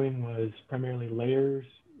were doing was primarily layers,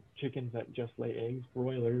 chickens that just lay eggs,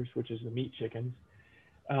 broilers, which is the meat chickens,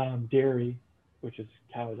 dairy, which is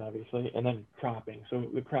cows, obviously, and then cropping. So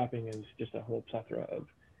the cropping is just a whole plethora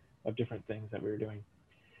of different things that we were doing.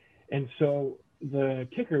 And so the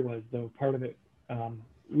kicker was, though, part of it,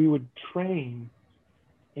 we would train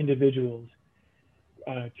individuals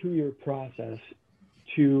a 2-year process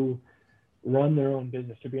to run their own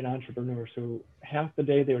business, to be an entrepreneur. So half the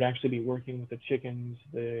day they would actually be working with the chickens,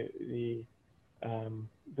 the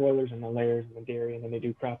broilers and the layers and the dairy, and then they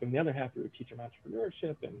do cropping. The other half, we would teach them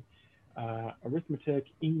entrepreneurship and arithmetic,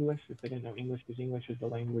 English, if they didn't know English, because English is the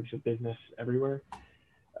language of business everywhere.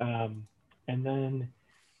 And then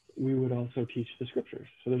we would also teach the scriptures.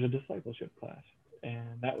 So there's a discipleship class,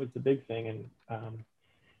 and that was the big thing. And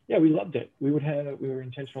yeah, we loved it. We were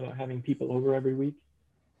intentional about having people over every week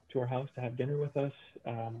to our house to have dinner with us.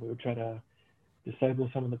 We would try to disciple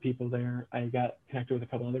some of the people there. I got connected with a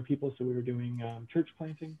couple other people, so we were doing church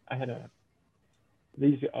planting. I had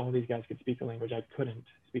all these guys could speak a language. I couldn't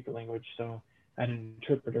speak a language, so I had an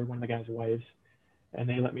interpreter, one of the guys' wives, and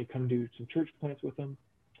they let me come do some church plants with them.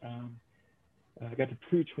 I got to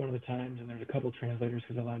preach one of the times, and there's a couple translators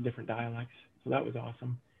because a lot of different dialects, so that was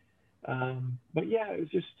awesome. But yeah, it was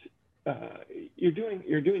just you're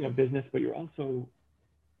doing a business, but you're also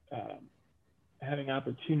having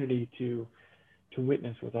opportunity to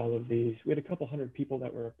witness with all of these. We had a couple hundred people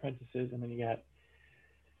that were apprentices, and then you got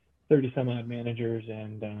 30 some odd managers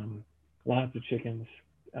and lots of chickens,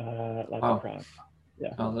 lots of crops.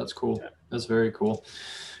 Yeah. Oh, that's cool. Yeah. That's very cool.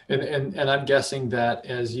 And I'm guessing that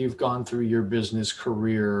as you've gone through your business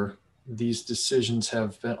career, these decisions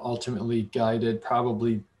have been ultimately guided,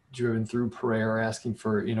 probably driven through prayer, asking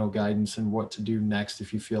for, guidance and what to do next,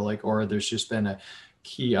 if you feel like, or there's just been a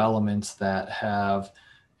key elements that have,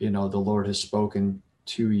 the Lord has spoken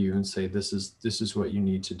to you and say, this is what you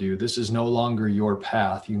need to do. This is no longer your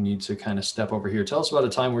path. You need to kind of step over here. Tell us about a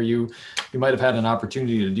time where you might have had an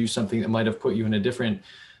opportunity to do something that might have put you in a different,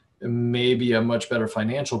 maybe a much better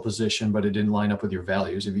financial position, but it didn't line up with your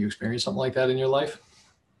values. Have you experienced something like that in your life?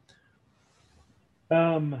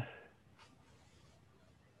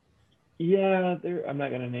 Yeah, I'm not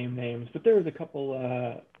going to name names, but there was a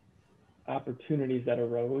couple opportunities that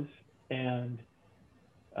arose, and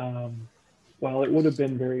while it would have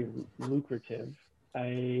been very lucrative,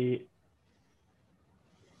 the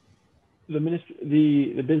business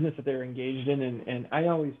that they're engaged in, and I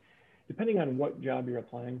always, depending on what job you're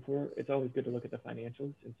applying for, it's always good to look at the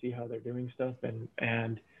financials and see how they're doing stuff. And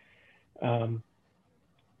I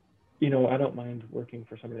don't mind working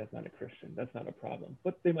for somebody that's not a Christian. That's not a problem.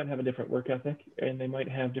 But they might have a different work ethic, and they might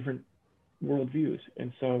have different worldviews.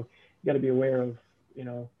 And so you got to be aware of,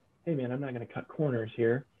 hey man, I'm not going to cut corners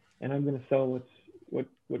here, and I'm going to sell what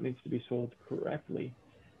needs to be sold correctly.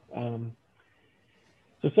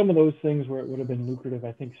 So some of those things where it would have been lucrative,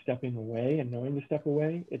 I think stepping away and knowing to step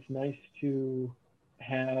away, it's nice to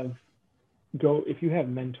have go, if you have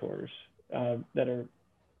mentors that are,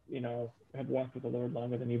 have walked with the Lord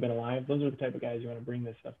longer than you've been alive, those are the type of guys you want to bring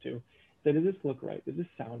this stuff to. Say, does this look right? Does this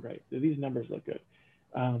sound right? Do these numbers look good?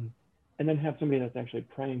 And then have somebody that's actually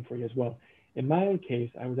praying for you as well. In my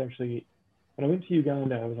case, I was actually, when I went to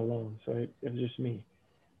Uganda, I was alone. So it was just me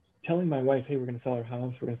telling my wife, hey, we're going to sell our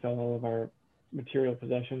house. We're going to sell all of our material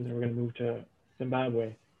possessions and we're going to move to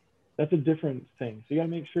Zimbabwe. That's a different thing. So you got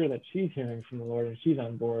to make sure that she's hearing from the Lord and she's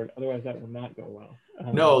on board. Otherwise, that will not go well.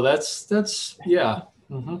 No, that's yeah.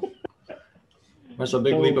 Mm-hmm. That's a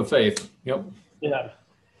big leap of faith. Yep. Yeah.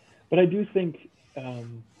 But I do think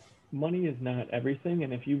money is not everything.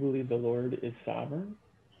 And if you believe the Lord is sovereign,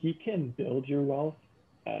 he can build your wealth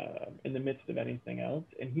in the midst of anything else.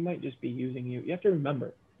 And he might just be using you. You have to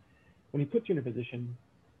remember, when he puts you in a position,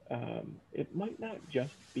 it might not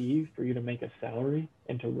just be for you to make a salary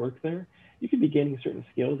and to work there. You could be gaining certain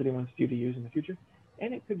skills that he wants you to use in the future.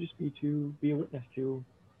 And it could just be to be a witness to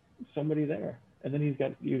somebody there. And then he's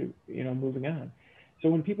got you, moving on. So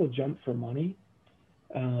when people jump for money,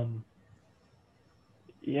 that's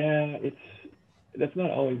not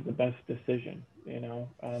always the best decision.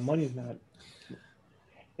 Money is not.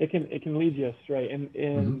 It can lead you astray,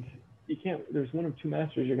 and you can't. There's one of two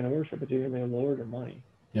masters you're going to worship. It's either the Lord or money.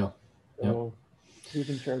 Yeah. So who's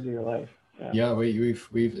in charge of your life? Yeah, we've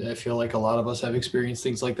I feel like a lot of us have experienced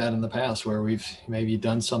things like that in the past where we've maybe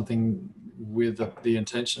done something with the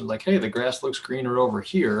intention of like, hey, the grass looks greener over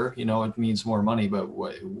here, it means more money, but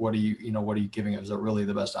what are you giving? Is that really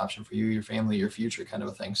the best option for you, your family, your future, kind of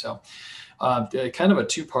a thing? So kind of a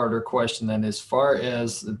two-parter question then, as far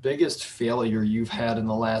as the biggest failure you've had in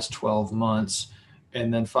the last 12 months,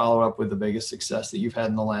 and then follow up with the biggest success that you've had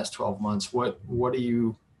in the last 12 months, what do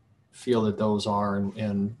you feel that those are,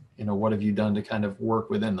 and what have you done to kind of work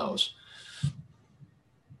within those?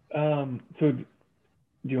 So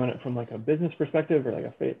do you want it from like a business perspective or like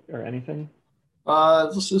a faith or anything?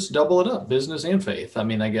 Let's just double it up, business and faith. I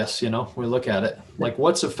mean, I guess, we look at it like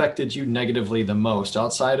what's affected you negatively the most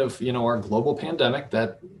outside of, our global pandemic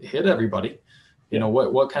that hit everybody.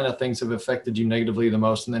 What kind of things have affected you negatively the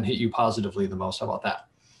most and then hit you positively the most? How about that?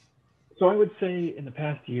 So I would say in the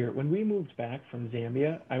past year, when we moved back from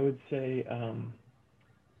Zambia, I would say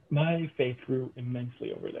my faith grew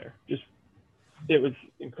immensely over there. It was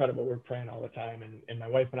incredible. We're praying all the time, and my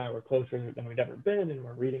wife and I were closer than we'd ever been, and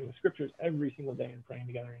we're reading the scriptures every single day and praying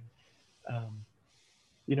together. And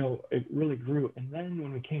it really grew. And then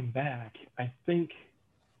when we came back, I think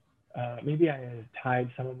maybe I had tied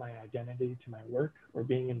some of my identity to my work or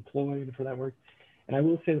being employed for that work. And I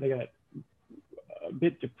will say that I got a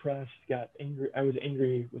bit depressed, got angry. I was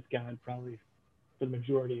angry with God probably for the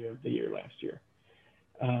majority of the year last year,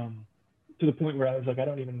 to the point where I was like, I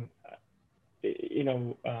don't even,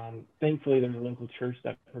 thankfully there's a local church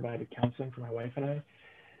that provided counseling for my wife and I,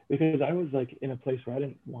 because I was like in a place where I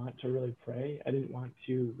didn't want to really pray. I didn't want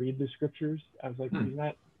to read the scriptures. I was like,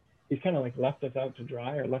 he's kind of like left us out to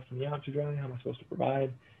dry, or left me out to dry. How am I supposed to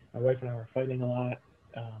provide? My wife and I were fighting a lot,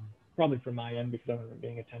 probably from my end because I wasn't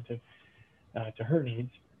being attentive to her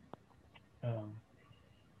needs.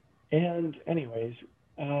 And anyways,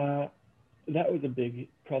 that was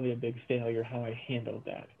probably a big failure how I handled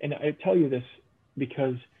that. And I tell you this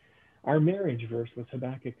because our marriage verse was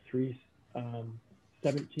Habakkuk 3,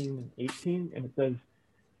 17 and 18. And it says,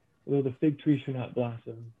 though the fig tree should not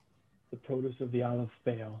blossom, the produce of the olive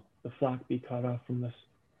fail, the flock be cut off from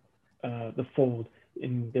the fold,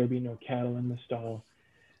 and there be no cattle in the stall,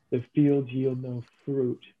 the fields yield no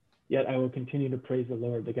fruit, yet I will continue to praise the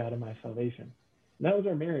Lord, the God of my salvation. And that was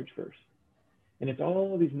our marriage verse. And it's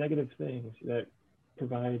all these negative things that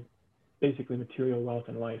provide basically material wealth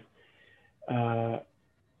in life,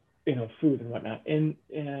 food and whatnot. And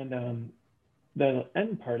the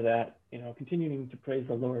end part of that, continuing to praise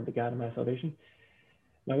the Lord, the God of my salvation,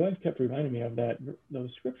 my wife kept reminding me of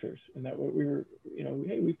those scriptures, and that what we were,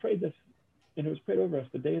 hey, we prayed this, and it was prayed over us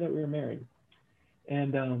the day that we were married.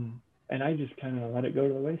 And I just kind of let it go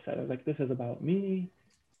to the wayside. I was like, this is about me.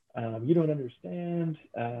 You don't understand,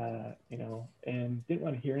 and didn't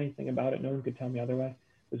want to hear anything about it. No one could tell me otherwise.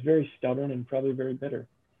 I was very stubborn and probably very bitter,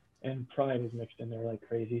 and pride is mixed in there like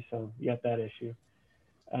crazy. So you got that issue.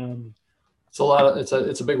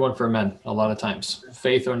 It's a big one for men a lot of times.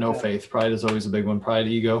 Faith or no faith. Pride is always a big one. Pride,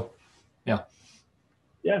 ego. Yeah.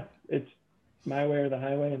 Yeah. It's my way or the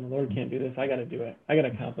highway, and the Lord can't do this. I got to do it. I got to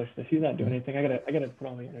accomplish this. He's not doing anything. I got to put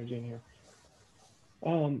all the energy in here.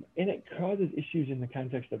 And it causes issues in the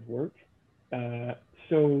context of work.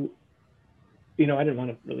 So, I didn't want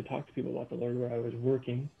to really talk to people about the Lord where I was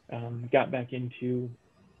working. Got back into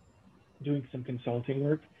doing some consulting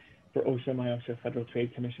work, for OSHA, MIOSHA, Federal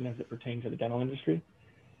Trade Commission, as it pertained to the dental industry.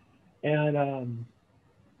 And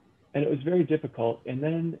it was very difficult. And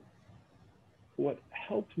then what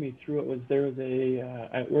helped me through it was there was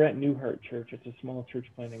we're at New Heart Church. It's a small church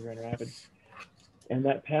plant in Grand Rapids. And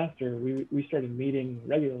that pastor, we started meeting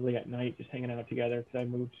regularly at night, just hanging out together, because I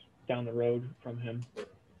moved down the road from him.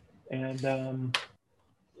 And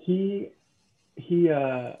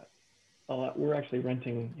we're actually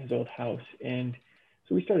renting his old house. And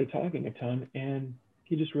so we started talking a ton, and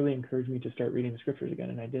he just really encouraged me to start reading the scriptures again.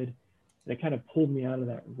 And I did. And it kind of pulled me out of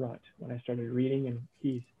that rut when I started reading, and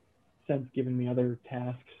he's since given me other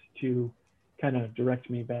tasks to kind of direct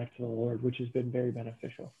me back to the Lord, which has been very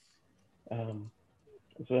beneficial.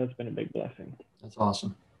 So that's been a big blessing. That's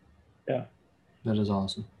awesome. Yeah. That is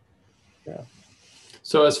awesome. Yeah.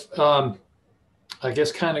 So as I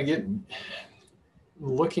guess kind of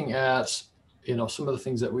looking at, some of the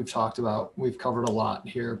things that we've talked about, we've covered a lot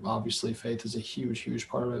here. Obviously, faith is a huge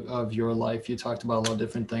part of your life. You talked about a lot of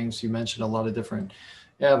different things. You mentioned a lot of different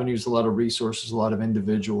avenues, a lot of resources, a lot of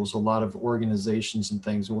individuals, a lot of organizations and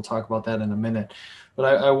things. And we'll talk about that in a minute. But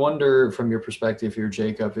I wonder, from your perspective here,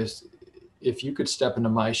 Jacob, if you could step into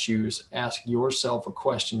my shoes, ask yourself a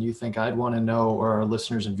question you think I'd want to know, or our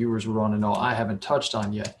listeners and viewers would want to know I haven't touched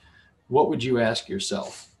on yet, what would you ask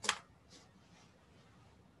yourself?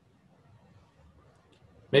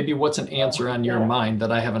 Maybe what's an answer on your mind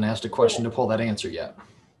that I haven't asked a question to pull that answer yet?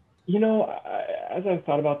 As I've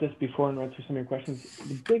thought about this before and read through some of your questions,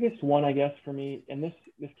 the biggest one, I guess, for me, and this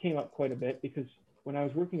came up quite a bit, because when I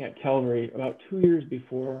was working at Calvary about 2 years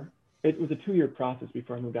before, it was a 2-year process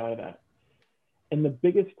before I moved out of that. And the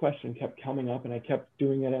biggest question kept coming up, and I kept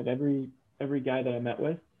doing it at every guy that I met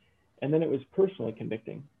with. And then it was personally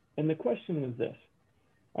convicting. And the question was this.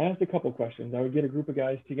 I asked a couple questions. I would get a group of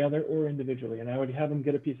guys together or individually, and I would have them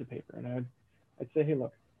get a piece of paper. And I'd say, hey,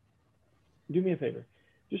 look, do me a favor.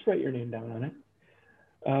 Just write your name down on it.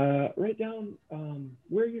 Write down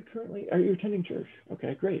where you are you attending church?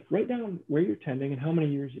 Okay, great. Write down where you're attending and how many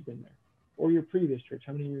years you've been there. Or your previous church,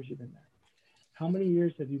 how many years you've been there. How many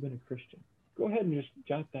years have you been a Christian? Go ahead and just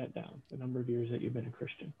jot that down, the number of years that you've been a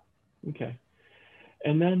Christian. Okay.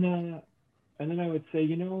 And then I would say,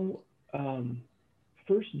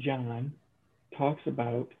 1 John talks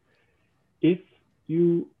about if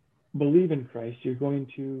you believe in Christ, you're going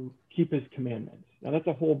to keep his commandments. Now that's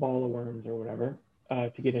a whole ball of worms or whatever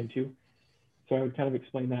to get into. So I would kind of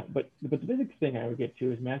explain that. But the big thing I would get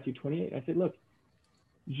to is Matthew 28. I said, look,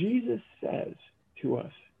 Jesus says to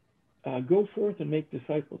us, go forth and make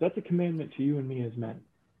disciples. That's a commandment to you and me as men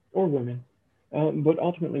or women, but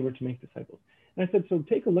ultimately we're to make disciples. And I said, so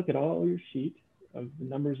take a look at all your sheet of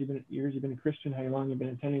the years you've been a Christian, how long you've been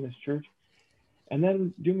attending this church, and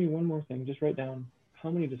then do me one more thing. Just write down how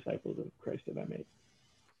many disciples of Christ have I made.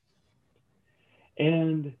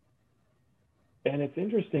 And it's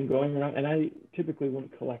interesting going around, and I typically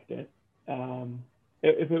wouldn't collect it.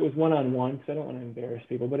 If it was one-on-one, because I don't want to embarrass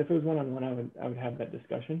people, but if it was one-on-one, I would have that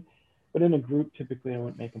discussion. But in a group, typically I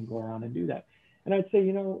wouldn't make them go around and do that. And I'd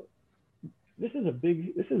say, this is a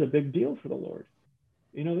big deal for the Lord.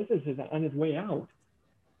 This is on his way out.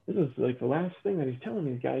 This is like the last thing that he's telling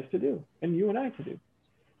these guys to do, and you and I to do.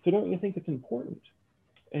 So don't you think it's important?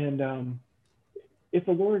 And if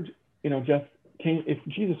the Lord, Jeff, if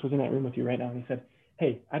Jesus was in that room with you right now and he said,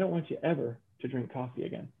 hey, I don't want you ever to drink coffee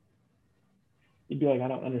again. You'd be like, I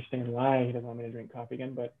don't understand why he doesn't want me to drink coffee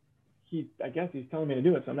again, but I guess he's telling me to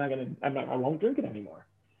do it, so I won't drink it anymore.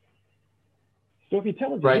 So if he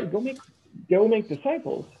tells you, right, hey, go make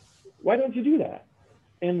disciples, why don't you do that?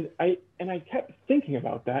 And I kept thinking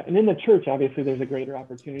about that. And in the church, obviously, there's a greater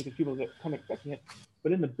opportunity because people come expecting it.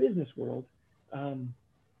 But in the business world,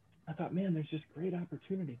 I thought, man, there's just great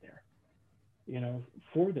opportunity there,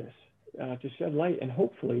 for this, to shed light. And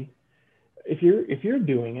hopefully, if you're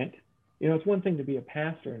doing it, it's one thing to be a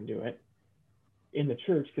pastor and do it in the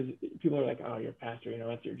church, because people are like, oh, you're a pastor,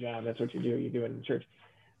 that's your job, that's what you do it in the church.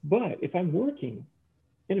 But if I'm working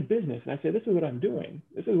in a business and I say, this is what I'm doing,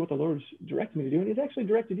 this is what the Lord's directed me to do, and he's actually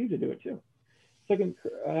directed you to do it too. 1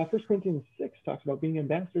 Corinthians 6 talks about being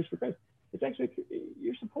ambassadors for Christ. It's actually,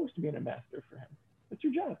 you're supposed to be an ambassador for him. That's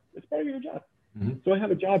your job. It's part of your job. Mm-hmm. So I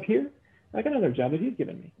have a job here. I got another job that he's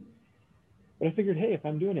given me. But I figured, hey, if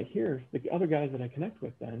I'm doing it here, the other guys that I connect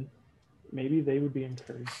with then, maybe they would be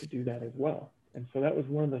encouraged to do that as well. And so that was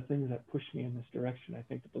one of the things that pushed me in this direction. I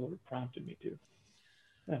think that the Lord prompted me to.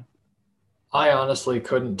 Yeah. I honestly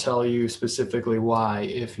couldn't tell you specifically why.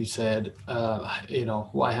 If you said,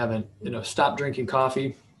 why haven't, stop drinking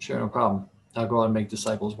coffee? Sure, no problem. I'll go out and make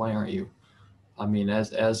disciples. Why aren't you? I mean,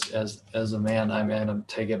 as a man, I'm going to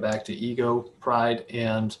take it back to ego, pride,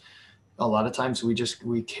 and a lot of times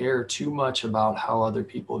we care too much about how other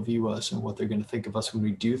people view us and what they're going to think of us when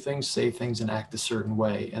we do things, say things, and act a certain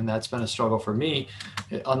way. And that's been a struggle for me.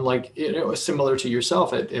 Unlike, it was similar to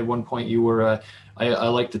yourself. At one point you were, I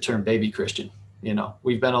like the term baby Christian.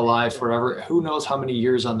 We've been alive forever. Who knows how many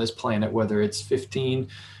years on this planet, whether it's 15,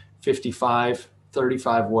 55,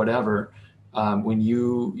 35, whatever. When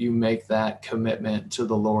you make that commitment to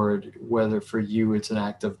the Lord, whether for you it's an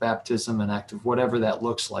act of baptism, an act of whatever that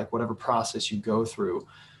looks like, whatever process you go through,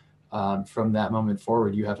 from that moment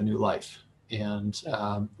forward, you have a new life. And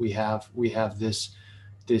we have this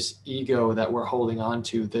ego that we're holding on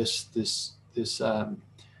to, this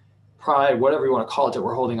pride, whatever you want to call it, that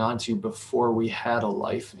we're holding on to before we had a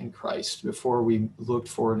life in Christ, before we looked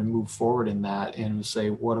forward and moved forward in that, and say,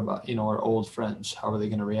 what about, our old friends? How are they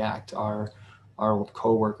going to react? Our old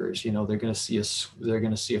coworkers, they're going to see a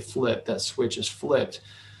flip. That switch is flipped.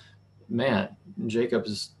 Man, Jacob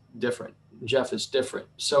is different. Jeff is different.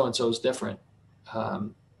 So-and-so is different.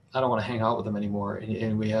 I don't want to hang out with them anymore.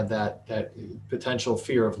 And we have that potential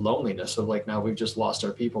fear of loneliness of like, now we've just lost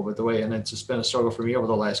our people. But and it's just been a struggle for me over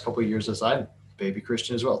the last couple of years as I'm baby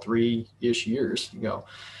Christian as well, 3-ish years ago.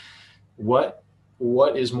 What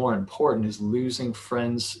is more important is losing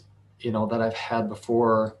friends, that I've had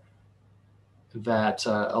before that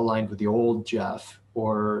aligned with the old Jeff,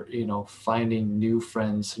 or, finding new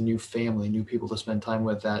friends, new family, new people to spend time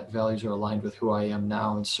with that values are aligned with who I am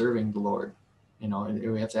now and serving the Lord.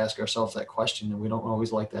 And we have to ask ourselves that question, and we don't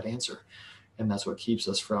always like that answer. And that's what keeps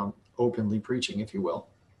us from openly preaching, if you will.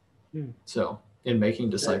 So in making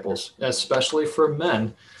disciples, especially for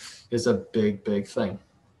men, is a big, big thing.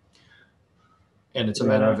 And it's a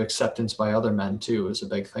matter of acceptance by other men too, is a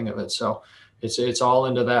big thing of it. So it's all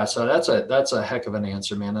into that. So that's a heck of an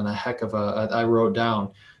answer, man. And a heck of I wrote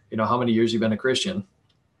down, how many years you've been a Christian.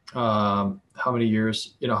 How many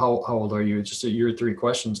years, how old are you? Just your 3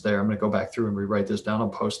 questions there. I'm going to go back through and rewrite this down. I'll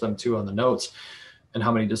post them too on the notes. And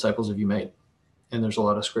how many disciples have you made? And there's a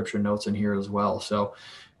lot of scripture notes in here as well. So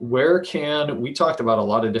we talked about a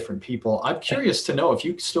lot of different people. I'm curious to know if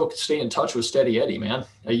you still stay in touch with Steady Eddie, man.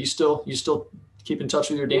 Are you still keep in touch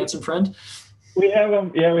with your dancing friend? We have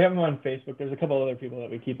them. Yeah, we have them on Facebook. There's a couple other people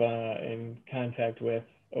that we keep in contact with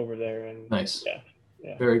over there. And nice. Yeah.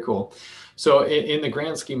 Very cool. So in the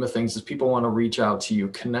grand scheme of things, as people want to reach out to you,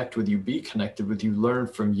 connect with you, be connected with you, learn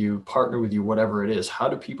from you, partner with you, whatever it is, how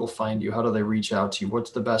do people find you? How do they reach out to you? What's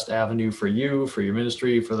the best avenue for you, for your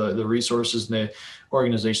ministry, for the resources and the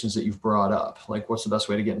organizations that you've brought up? Like, what's the best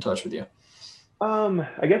way to get in touch with you?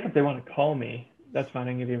 I guess if they want to call me, that's fine.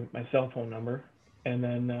 I can give you my cell phone number. And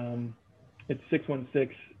then it's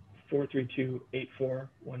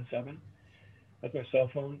 616-432-8417. That's my cell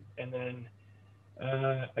phone. And then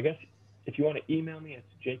I guess if you want to email me, it's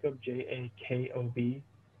Jacob, Jakob,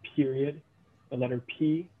 period, the letter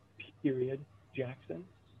P, period, Jackson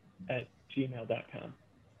 @gmail.com.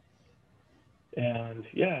 And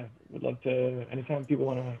yeah, would love to, anytime people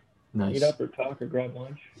want to meet up or talk or grab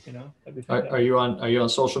lunch, that'd be fantastic. Are you on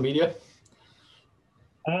social media?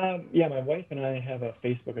 Yeah, my wife and I have a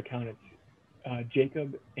Facebook account. It's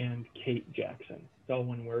Jacob and Kate Jackson. It's all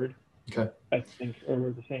one word. Okay. I think, or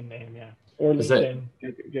we're the same name, yeah. Or LinkedIn,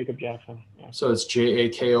 Jacob Jackson. Yeah. So it's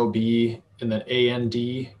Jakob and then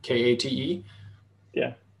ANDKATE?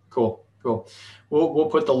 Yeah. Cool. We'll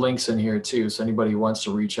put the links in here too. So anybody who wants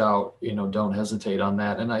to reach out, don't hesitate on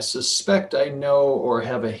that. And I suspect I know or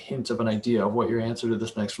have a hint of an idea of what your answer to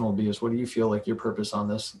this next one will be is, what do you feel like your purpose on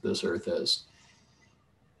this earth is?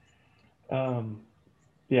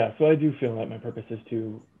 Yeah, so I do feel that my purpose is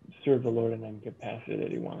to serve the Lord in any capacity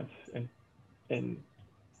that He wants. And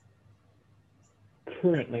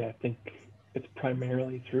currently, I think it's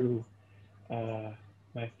primarily through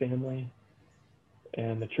my family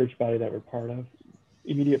and the church body that we're part of,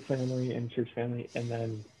 immediate family and church family, and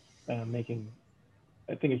then I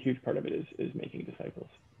think a huge part of it is making disciples.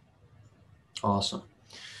 Awesome.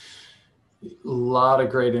 A lot of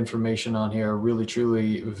great information on here. Really,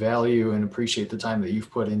 truly value and appreciate the time that you've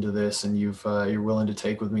put into this, and you're willing to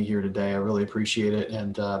take with me here today. I really appreciate it.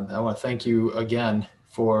 And I want to thank you again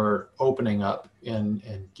for opening up and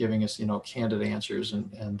giving us, candid answers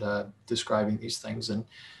and describing these things. And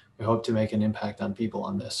we hope to make an impact on people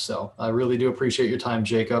on this. So I really do appreciate your time,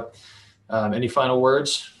 Jacob. Any final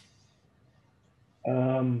words?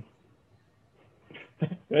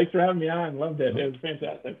 Thanks for having me on. Loved it. It was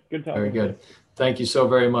fantastic. Good talking. Very good. Thank you so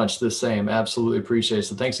very much. The same. Absolutely appreciate it.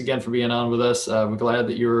 So thanks again for being on with us. We're glad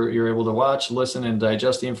that you're able to watch, listen, and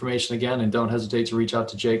digest the information again. And don't hesitate to reach out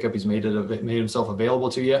to Jacob. He's made himself available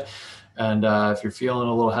to you. And if you're feeling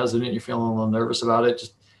a little hesitant, you're feeling a little nervous about it,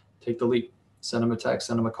 just take the leap. send them a text,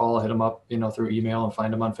 send them a call, hit them up, through email, and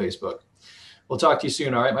find them on Facebook. We'll talk to you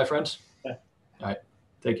soon. All right, my friends. Yeah. All right.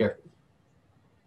 Take care.